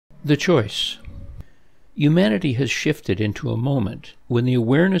The choice. Humanity has shifted into a moment when the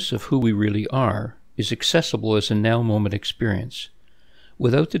awareness of who we really are is accessible as a now-moment experience,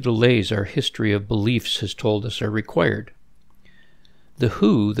 without the delays our history of beliefs has told us are required. The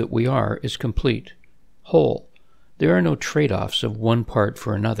who that we are is complete, whole. There are no trade-offs of one part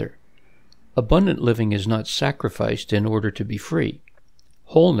for another. Abundant living is not sacrificed in order to be free.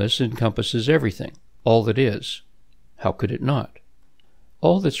 Wholeness encompasses everything, all that is. How could it not?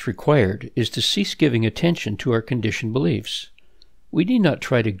 All that's required is to cease giving attention to our conditioned beliefs. We need not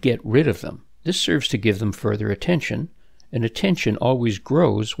try to get rid of them. This serves to give them further attention, and attention always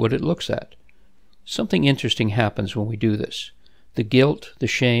grows what it looks at. Something interesting happens when we do this. The guilt, the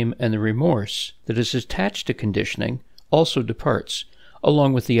shame, and the remorse that is attached to conditioning also departs,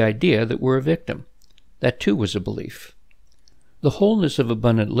 along with the idea that we're a victim. That too was a belief. The wholeness of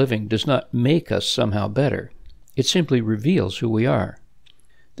abundant living does not make us somehow better. It simply reveals who we are.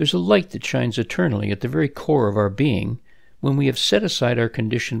 There's a light that shines eternally at the very core of our being. When we have set aside our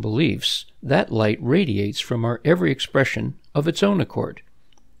conditioned beliefs, that light radiates from our every expression of its own accord.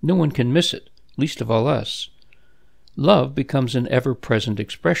 No one can miss it, least of all us. Love becomes an ever-present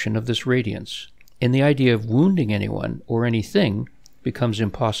expression of this radiance, and the idea of wounding anyone or anything becomes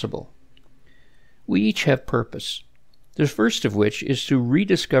impossible. We each have purpose, the first of which is to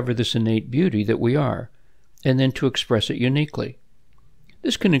rediscover this innate beauty that we are, and then to express it uniquely.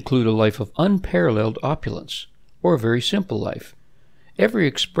 This can include a life of unparalleled opulence, or a very simple life. Every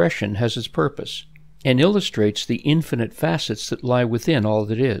expression has its purpose, and illustrates the infinite facets that lie within all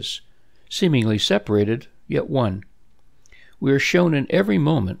that is, seemingly separated, yet one. We are shown in every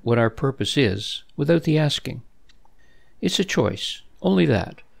moment what our purpose is, without the asking. It's a choice, only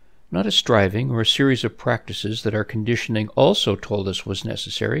that, not a striving or a series of practices that our conditioning also told us was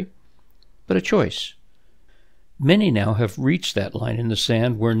necessary, but a choice. Many now have reached that line in the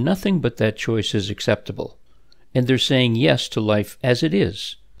sand where nothing but that choice is acceptable, and they're saying yes to life as it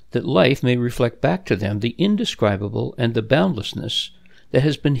is, that life may reflect back to them the indescribable and the boundlessness that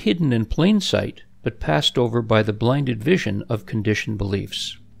has been hidden in plain sight but passed over by the blinded vision of conditioned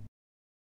beliefs.